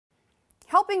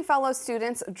helping fellow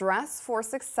students dress for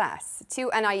success. Two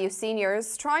NIU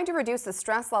seniors trying to reduce the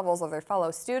stress levels of their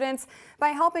fellow students by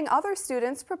helping other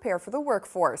students prepare for the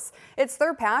workforce. It's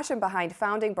their passion behind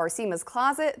founding Barsema's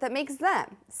Closet that makes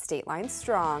them Stateline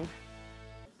Strong.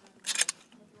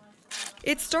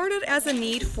 It started as a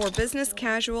need for business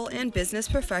casual and business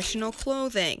professional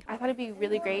clothing. I thought it'd be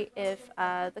really great if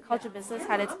the College of Business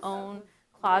had its own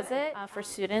closet for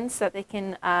students that they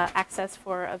can access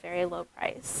for a very low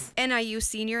price. NIU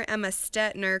senior Emma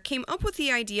Stetner came up with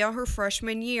the idea her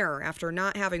freshman year after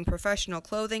not having professional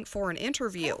clothing for an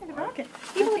interview.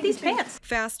 Even with these pants.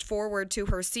 Fast forward to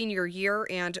her senior year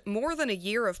and more than a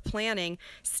year of planning,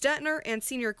 Stetner and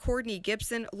senior Courtney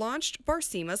Gibson launched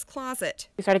Barsema's Closet.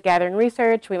 We started gathering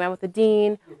research, we met with the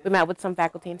dean, we met with some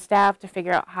faculty and staff to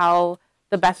figure out how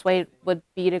the best way would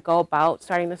be to go about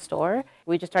starting the store.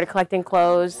 We just started collecting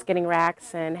clothes, getting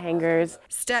racks and hangers.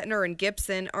 Stetner and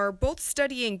Gibson are both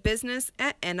studying business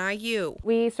at NIU.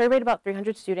 We surveyed about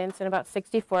 300 students and about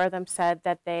 64 of them said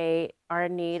that they are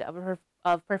in need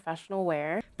of professional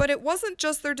wear. But it wasn't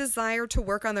just their desire to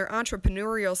work on their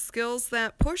entrepreneurial skills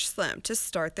that pushed them to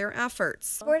start their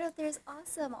efforts. The word out there is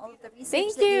awesome, all of the research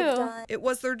Thank that you. you've done. It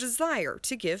was their desire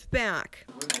to give back.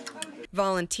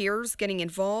 Volunteers getting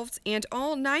involved, and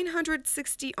all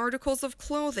 960 articles of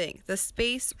clothing, the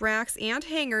space, racks, and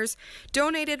hangers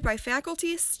donated by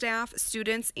faculty, staff,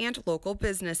 students, and local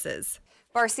businesses.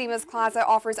 Barsema's Closet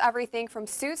offers everything from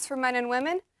suits for men and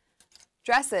women,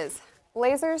 dresses,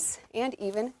 blazers, and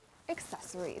even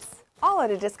accessories, all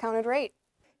at a discounted rate.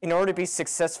 In order to be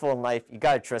successful in life, you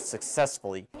gotta dress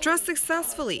successfully. Dress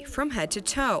successfully from head to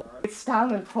toe. It's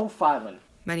style and profiling.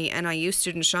 Many NIU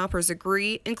student shoppers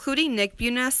agree, including Nick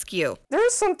Bunescu. There are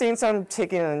some things I'm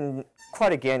taking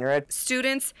quite a gander at.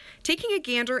 Students taking a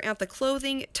gander at the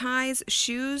clothing, ties,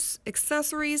 shoes,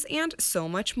 accessories, and so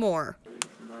much more.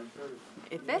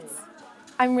 It fits.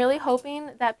 I'm really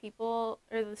hoping that people,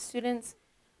 or the students,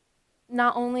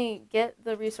 not only get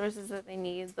the resources that they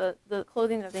need, the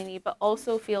clothing that they need, but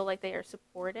also feel like they are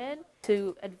supported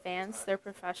to advance their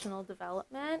professional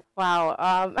development.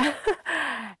 Wow,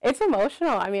 it's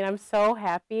emotional. I mean, I'm so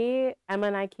happy. Emma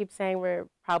and I keep saying we're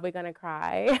probably gonna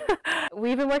cry.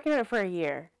 We've been working on it for a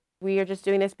year. We are just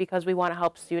doing this because we want to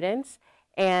help students,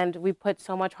 and we put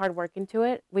so much hard work into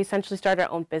it. We essentially started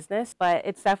our own business, but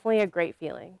it's definitely a great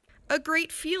feeling. A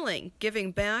great feeling,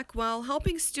 giving back while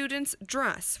helping students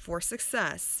dress for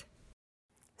success.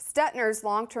 Stetner's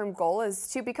long-term goal is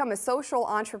to become a social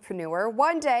entrepreneur,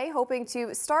 one day hoping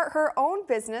to start her own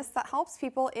business that helps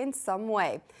people in some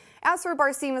way. As for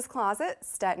Barsema's Closet,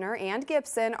 Stetner and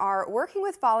Gibson are working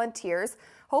with volunteers,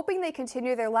 hoping they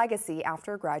continue their legacy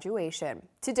after graduation.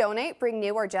 To donate, bring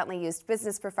new or gently used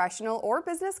business professional or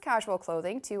business casual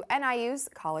clothing to NIU's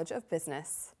College of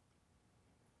Business.